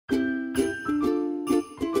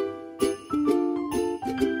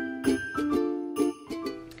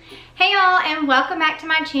everyone, welcome back to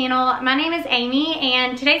my channel. My name is Amy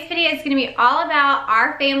and today's video is going to be all about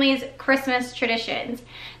our family's Christmas traditions.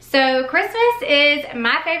 So Christmas is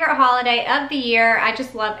my favorite holiday of the year. I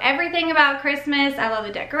just love everything about Christmas. I love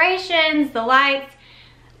the decorations, the lights.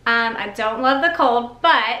 I don't love the cold,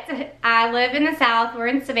 but I live in the South. We're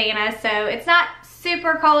in Savannah, so it's not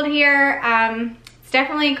super cold here. It's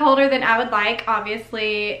definitely colder than I would like,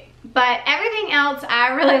 obviously, but everything else I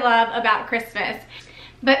really love about Christmas.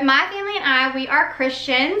 But my family and I, we are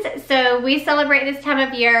Christians, so we celebrate this time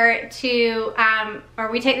of year to,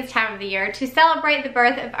 or we take this time of the year to celebrate the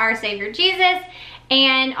birth of our Savior Jesus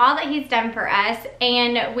and all that He's done for us.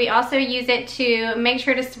 And we also use it to make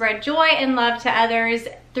sure to spread joy and love to others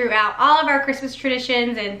throughout all of our Christmas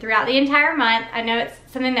traditions and throughout the entire month. I know it's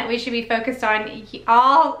something that we should be focused on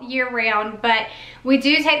all year round, but we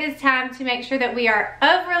do take this time to make sure that we are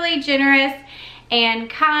overly generous and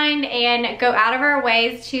kind and go out of our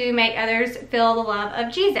ways to make others feel the love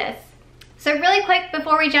of Jesus. So really quick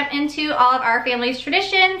before we jump into all of our family's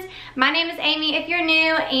traditions, my name is Amy if you're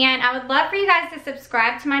new, and I would love for you guys to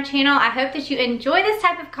subscribe to my channel. I hope that you enjoy this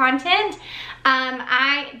type of content.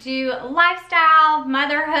 I do lifestyle,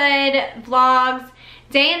 motherhood, vlogs,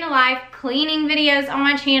 day in the life, cleaning videos on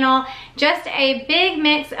my channel, just a big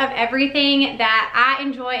mix of everything that I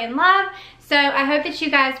enjoy and love. So I hope that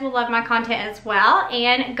you guys will love my content as well,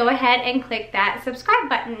 and go ahead and click that subscribe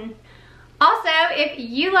button. Also, if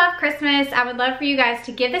you love Christmas, I would love for you guys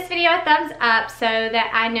to give this video a thumbs up so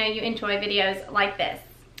that I know you enjoy videos like this.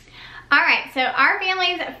 Alright, so our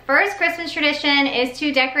family's first Christmas tradition is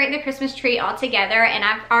to decorate the Christmas tree all together, and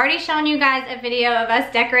I've already shown you guys a video of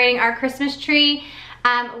us decorating our Christmas tree.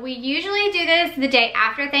 We usually do this the day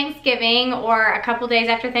after Thanksgiving or a couple days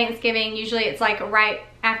after Thanksgiving. Usually it's like right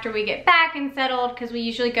after we get back and settled, because we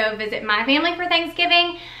usually go visit my family for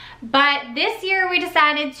Thanksgiving. But this year we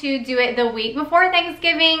decided to do it the week before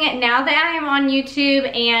Thanksgiving, now that I am on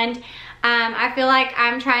YouTube, and I feel like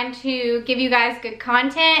I'm trying to give you guys good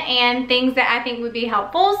content and things that I think would be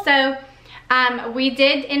helpful. So we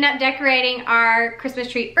did end up decorating our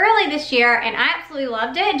Christmas tree early this year, and I absolutely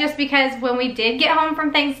loved it, just because when we did get home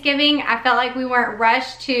from Thanksgiving, I felt like we weren't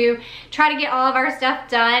rushed to try to get all of our stuff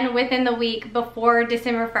done within the week before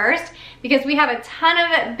December 1st, because we have a ton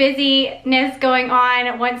of busyness going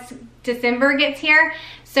on once December gets here.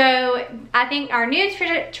 So I think our new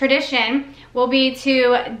tradition will be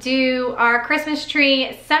to do our Christmas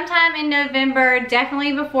tree sometime in November,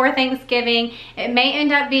 definitely before Thanksgiving. It may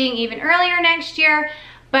end up being even earlier next year,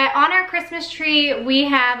 but on our Christmas tree we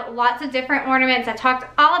have lots of different ornaments. I talked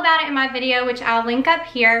all about it in my video, which I'll link up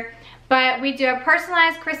here. But we do a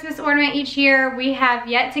personalized Christmas ornament each year. We have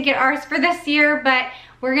yet to get ours for this year, but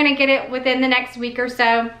we're gonna get it within the next week or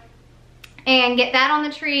so and get that on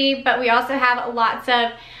the tree. But we also have lots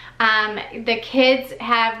of the kids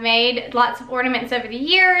have made lots of ornaments over the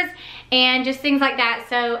years and just things like that.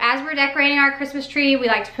 So as we're decorating our Christmas tree, we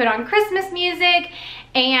like to put on Christmas music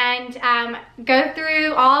and go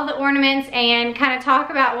through all of the ornaments and kind of talk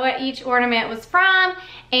about what each ornament was from.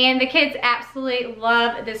 And the kids absolutely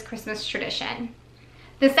love this Christmas tradition.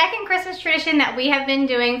 The second Christmas tradition that we have been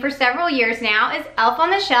doing for several years now is Elf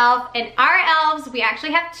on the Shelf, and our elves, we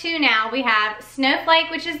actually have two now. We have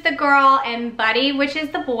Snowflake, which is the girl, and Buddy, which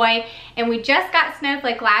is the boy, and we just got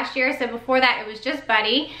Snowflake last year, so before that it was just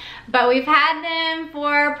Buddy. But we've had them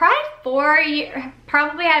for probably 4 years,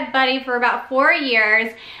 probably had Buddy for about 4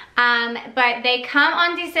 years. But they come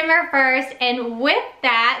on December 1st, and with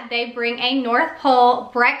that they bring a North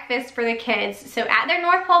Pole breakfast for the kids. So at their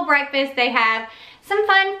North Pole breakfast they have some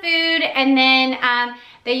fun food, and then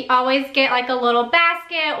they always get like a little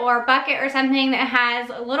basket or bucket or something that has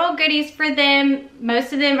little goodies for them.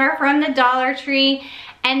 Most of them are from the Dollar Tree.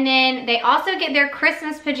 And then they also get their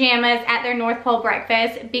Christmas pajamas at their North Pole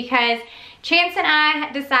breakfast, because Chance and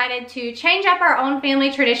I decided to change up our own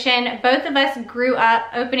family tradition. Both of us grew up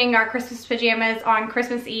opening our Christmas pajamas on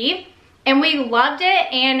Christmas Eve, and we loved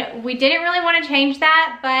it, and we didn't really want to change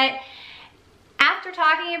that. But after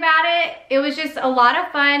talking about it, it was just a lot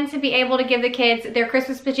of fun to be able to give the kids their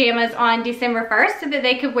Christmas pajamas on December 1st so that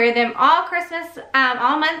they could wear them all Christmas,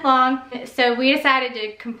 all month long. So we decided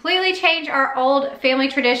to completely change our old family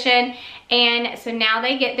tradition, and so now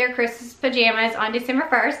they get their Christmas pajamas on December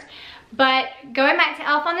 1st. But going back to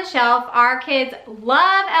Elf on the Shelf, our kids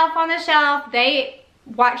love Elf on the Shelf. They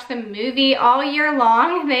watch the movie all year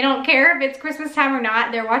long. They don't care if it's Christmas time or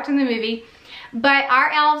not, they're watching the movie. But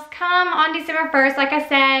our elves come on December 1st, like I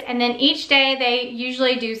said, and then each day they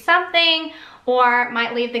usually do something, or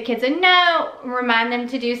might leave the kids a note, remind them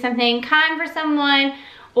to do something kind for someone,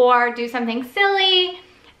 or do something silly.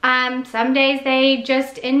 Some days they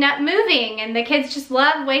just end up moving, and the kids just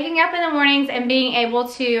love waking up in the mornings and being able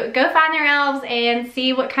to go find their elves and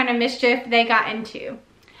see what kind of mischief they got into.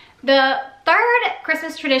 The third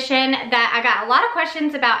Christmas tradition that I got a lot of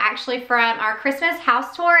questions about actually from our Christmas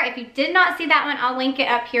house tour. If you did not see that one, I'll link it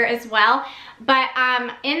up here as well. But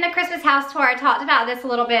in the Christmas house tour, I talked about this a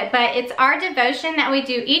little bit, but it's our devotion that we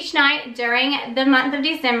do each night during the month of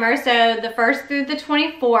December. So the 1st through the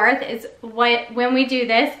 24th is when we do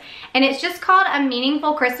this. And it's just called A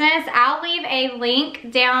Meaningful Christmas. I'll leave a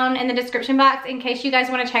link down in the description box in case you guys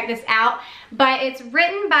want to check this out. But it's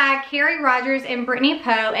written by Carrie Rogers and Brittany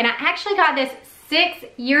Poe, and I actually got this 6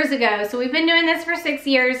 years ago. So we've been doing this for 6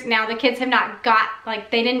 years. Now the kids have not got,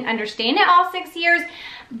 like, they didn't understand it all 6 years.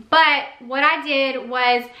 But what I did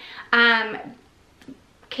was,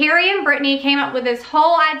 Carrie and Brittany came up with this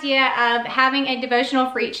whole idea of having a devotional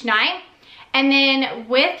for each night. And then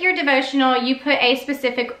with your devotional, you put a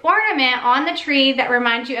specific ornament on the tree that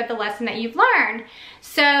reminds you of the lesson that you've learned.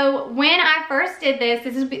 So when I first did this,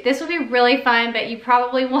 this will be really fun, but you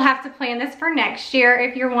probably will have to plan this for next year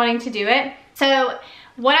if you're wanting to do it. So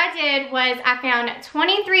what I did was I found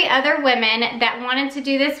 23 other women that wanted to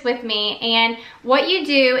do this with me, and what you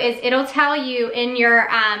do is it'll tell you in your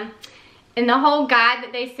in the whole guide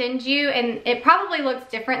that they send you, and it probably looks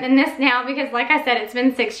different than this now because, like I said, it's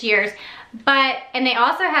been 6 years. And they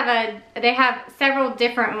also have they have several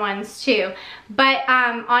different ones too. But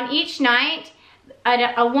on each night,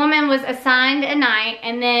 a woman was assigned a night,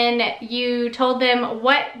 and then you told them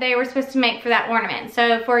what they were supposed to make for that ornament.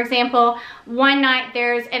 So for example, one night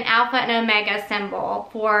there's an Alpha and Omega symbol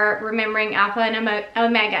for remembering Alpha and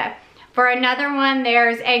Omega. For another one,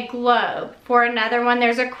 there's a globe. For another one,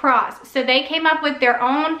 there's a cross. So they came up with their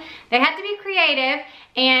own. They had to be creative,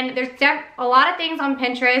 and there's a lot of things on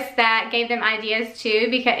Pinterest that gave them ideas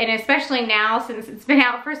too, and especially now since it's been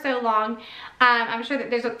out for so long, I'm sure that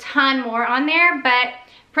there's a ton more on there. But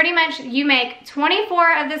pretty much you make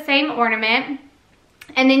 24 of the same ornament,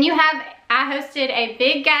 and then I hosted a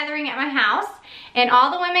big gathering at my house, and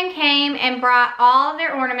all the women came and brought all of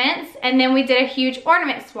their ornaments, and then we did a huge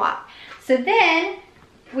ornament swap. So then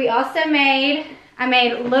we also I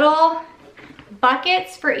made little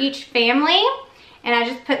buckets for each family, and I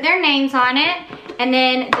just put their names on it. And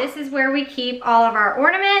then this is where we keep all of our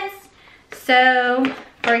ornaments. So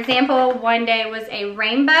for example, one day was a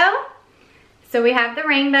rainbow. So we have the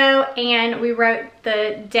rainbow, and we wrote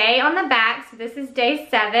the day on the back. So this is day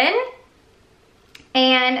 7.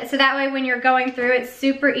 And so that way when you're going through, it's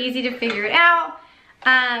super easy to figure it out.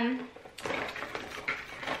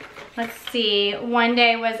 Let's see, one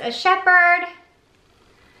day was a shepherd.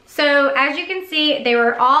 So as you can see, they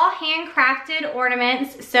were all handcrafted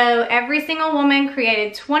ornaments. So every single woman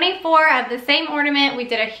created 24 of the same ornament. We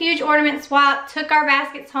did a huge ornament swap, took our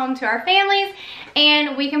baskets home to our families,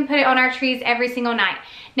 and we can put it on our trees every single night.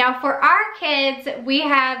 Now for our kids, we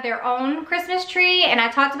have their own Christmas tree, and I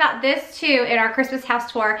talked about this too in our Christmas house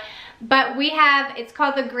tour. But it's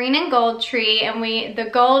called the green and gold tree, and the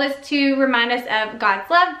gold is to remind us of God's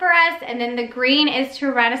love for us, and then the green is to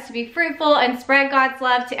remind us to be fruitful and spread God's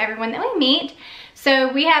love to everyone that we meet.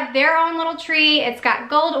 So we have their own little tree. It's got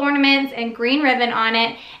gold ornaments and green ribbon on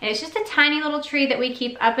it, and it's just a tiny little tree that we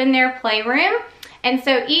keep up in their playroom. And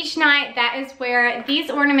so each night, that is where these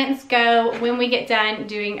ornaments go when we get done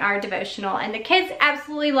doing our devotional. And the kids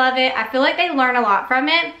absolutely love it. I feel like they learn a lot from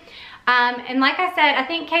it. And like I said, I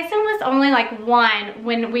think Kason was only like 1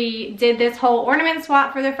 when we did this whole ornament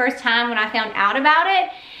swap for the first time, when I found out about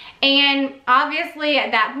it. And obviously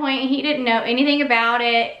at that point, he didn't know anything about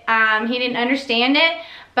it. He didn't understand it.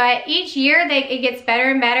 But each year it gets better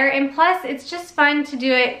and better, and plus it's just fun to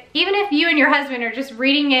do it. Even if you and your husband are just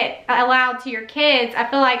reading it aloud to your kids, I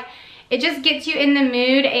feel like it just gets you in the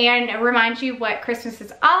mood and reminds you what Christmas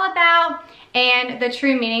is all about and the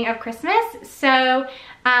true meaning of Christmas. So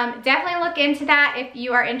definitely look into that if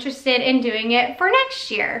you are interested in doing it for next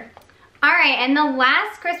year. All right, and the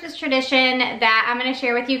last Christmas tradition that I'm going to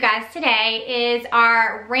share with you guys today is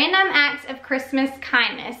our Random Acts of Christmas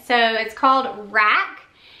Kindness. So it's called RAC.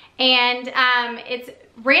 And it's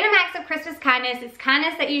Random Acts of Christmas Kindness. It's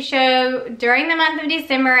kindness that you show during the month of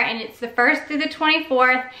December, and it's the 1st through the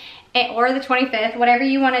 24th or the 25th, whatever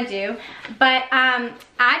you want to do. But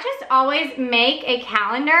I just always make a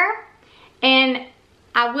calendar, and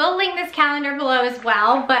I will link this calendar below as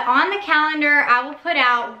well. But on the calendar, I will put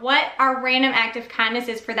out what our random act of kindness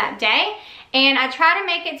is for that day. And I try to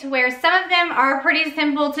make it to where some of them are pretty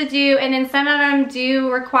simple to do, and then some of them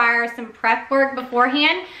do require some prep work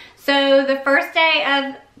beforehand. So the first day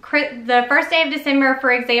of December,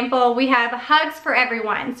 for example, we have hugs for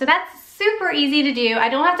everyone. So that's super easy to do. I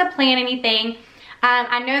don't have to plan anything.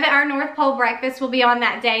 I know that our North Pole breakfast will be on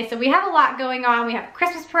that day, so we have a lot going on. We have a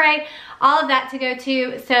Christmas parade, all of that to go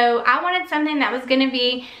to. So I wanted something that was gonna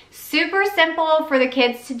be super simple for the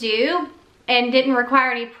kids to do and didn't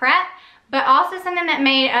require any prep, but also something that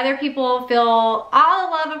made other people feel all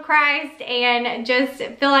the love of Christ and just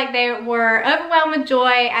feel like they were overwhelmed with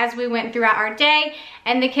joy as we went throughout our day,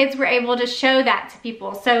 and the kids were able to show that to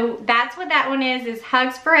people. So that's what that one is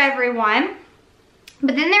Hugs for Everyone.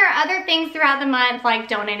 But then there are other things throughout the month, like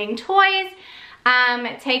donating toys,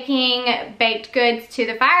 taking baked goods to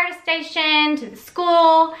the fire station, to the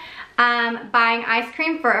school, buying ice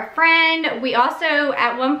cream for a friend. We also,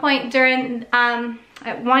 at one point during,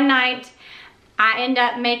 at one night, I end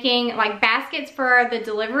up making like baskets for the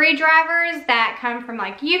delivery drivers that come from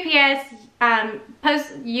like UPS,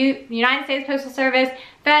 United States Postal Service,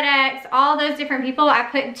 FedEx, all those different people. I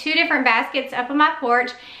put 2 different baskets up on my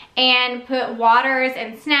porch and put waters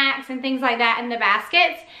and snacks and things like that in the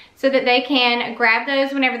baskets so that they can grab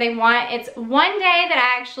those whenever they want. It's one day that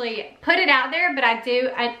I actually put it out there, but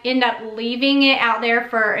I end up leaving it out there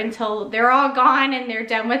until they're all gone and they're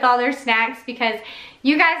done with all their snacks, because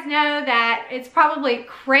you guys know that it's probably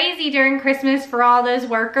crazy during Christmas for all those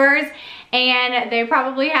workers, and they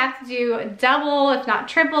probably have to do double, if not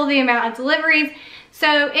triple, the amount of deliveries.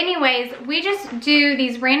 So anyways, we just do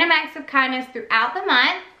these random acts of kindness throughout the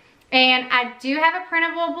month. And I do have a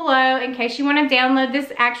printable below in case you want to download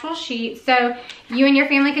this actual sheet, so you and your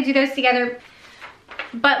family could do those together.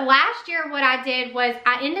 But last year what I did was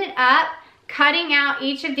I ended up cutting out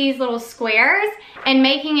each of these little squares and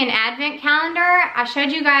making an advent calendar. I showed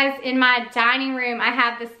you guys in my dining room, I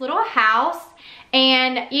have this little house,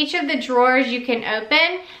 and each of the drawers you can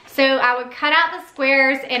open. So I would cut out the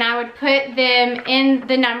squares and I would put them in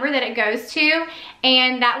the number that it goes to,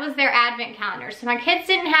 and that was their advent calendar. So my kids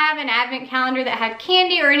didn't have an advent calendar that had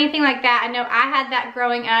candy or anything like that. I know I had that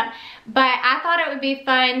growing up, but I thought it would be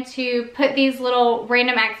fun to put these little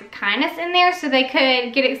random acts of kindness in there so they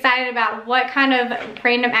could get excited about what kind of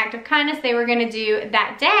random act of kindness they were gonna do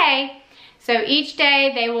that day. So each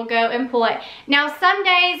day they will go and pull it. Now some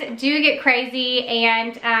days do get crazy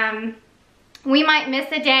and we might miss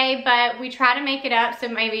a day, but we try to make it up, so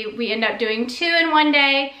maybe we end up doing 2 in one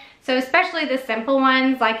day. So especially the simple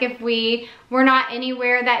ones, like if we were not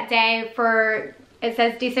anywhere that day for, it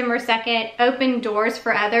says December 2nd, open doors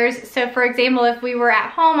for others. So for example, if we were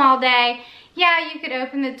at home all day, yeah, you could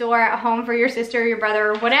open the door at home for your sister or your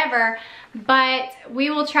brother or whatever, but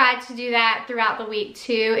we will try to do that throughout the week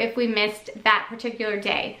too if we missed that particular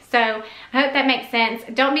day. So I hope that makes sense.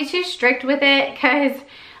 Don't be too strict with it, because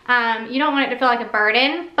you don't want it to feel like a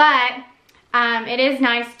burden, but it is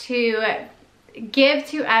nice to give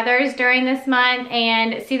to others during this month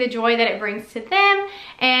and see the joy that it brings to them,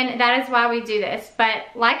 and that is why we do this. But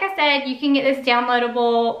like I said, you can get this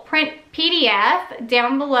downloadable print PDF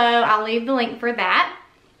down below. I'll leave the link for that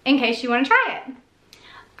in case you want to try it.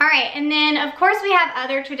 All right, and then of course we have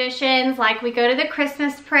other traditions, like we go to the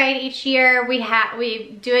Christmas parade each year.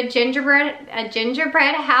 We do a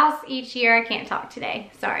gingerbread house each year. I can't talk today,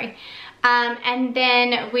 sorry. And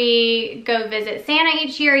then we go visit Santa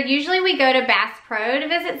each year. Usually we go to Bass Pro to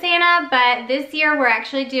visit Santa, but this year we're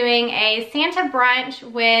actually doing a Santa brunch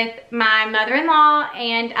with my mother-in-law,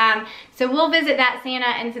 and so we'll visit that Santa,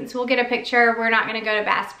 and since we'll get a picture, we're not gonna go to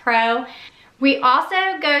Bass Pro. We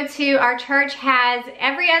also go to, our church has,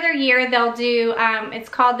 every other year they'll do, it's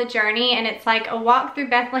called The Journey, and it's like a walk through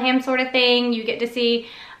Bethlehem sort of thing. You get to see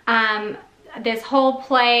this whole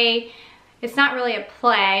play. It's not really a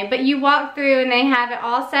play, but you walk through and they have it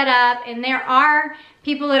all set up, and there are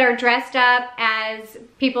people that are dressed up as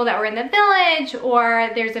people that were in the village, or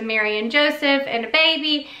there's a Mary and Joseph and a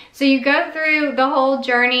baby. So you go through the whole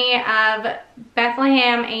journey of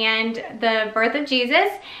Bethlehem and the birth of Jesus,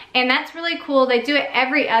 and that's really cool. They do it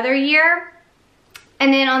every other year.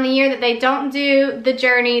 And then on the year that they don't do the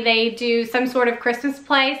journey, they do some sort of Christmas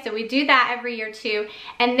play. So we do that every year too.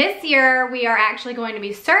 And this year we are actually going to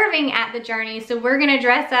be serving at the journey. So we're gonna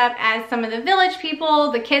dress up as some of the village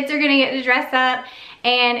people. The kids are gonna get to dress up.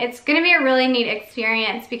 And it's gonna be a really neat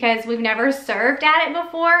experience because we've never served at it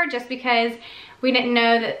before, just because we didn't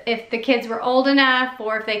know that if the kids were old enough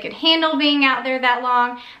or if they could handle being out there that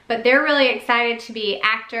long. But they're really excited to be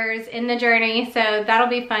actors in the journey, so that'll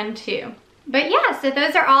be fun too. But yeah, so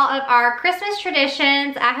those are all of our Christmas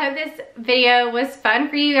traditions. I hope this video was fun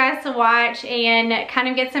for you guys to watch and kind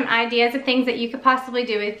of get some ideas of things that you could possibly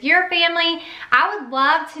do with your family. I would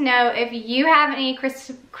love to know if you have any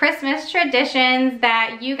Christmas traditions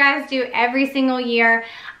that you guys do every single year.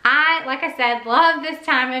 Like I said, love this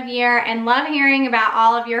time of year and love hearing about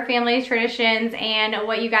all of your family's traditions and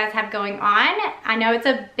what you guys have going on. I know it's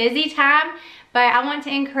a busy time, but I want to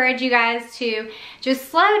encourage you guys to just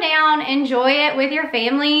slow down, enjoy it with your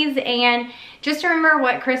families, and just remember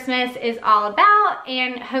what Christmas is all about,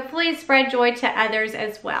 and hopefully spread joy to others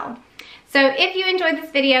as well. So if you enjoyed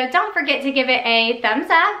this video, don't forget to give it a thumbs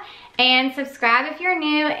up and subscribe if you're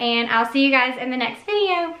new, and I'll see you guys in the next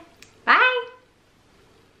video. Bye!